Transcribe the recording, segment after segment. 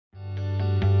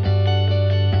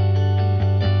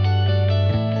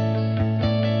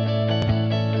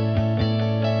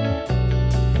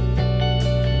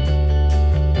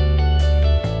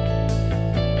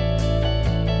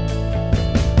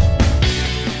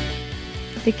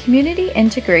The Community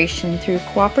Integration through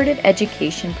Cooperative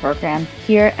Education program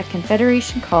here at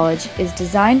Confederation College is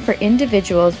designed for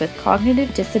individuals with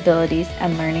cognitive disabilities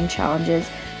and learning challenges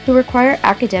who require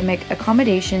academic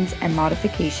accommodations and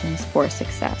modifications for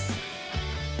success.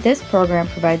 This program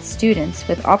provides students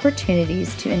with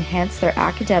opportunities to enhance their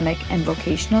academic and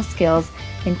vocational skills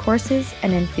in courses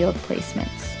and in field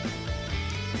placements.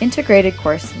 Integrated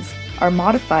courses are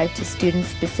modified to students'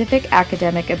 specific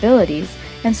academic abilities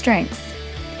and strengths.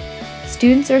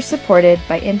 Students are supported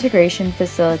by integration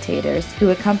facilitators who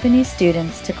accompany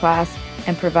students to class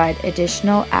and provide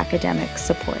additional academic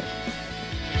support.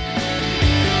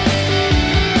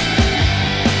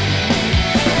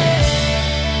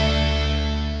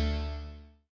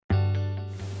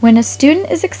 When a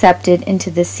student is accepted into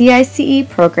the CICE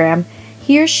program,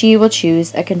 he or she will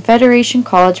choose a Confederation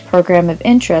College program of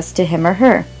interest to him or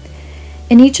her.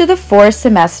 In each of the 4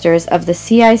 semesters of the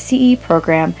CICE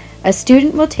program, a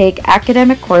student will take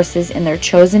academic courses in their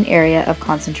chosen area of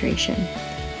concentration.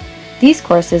 These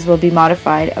courses will be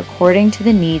modified according to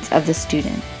the needs of the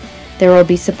student. There will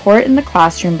be support in the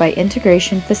classroom by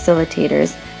integration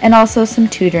facilitators and also some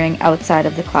tutoring outside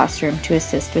of the classroom to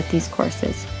assist with these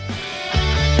courses.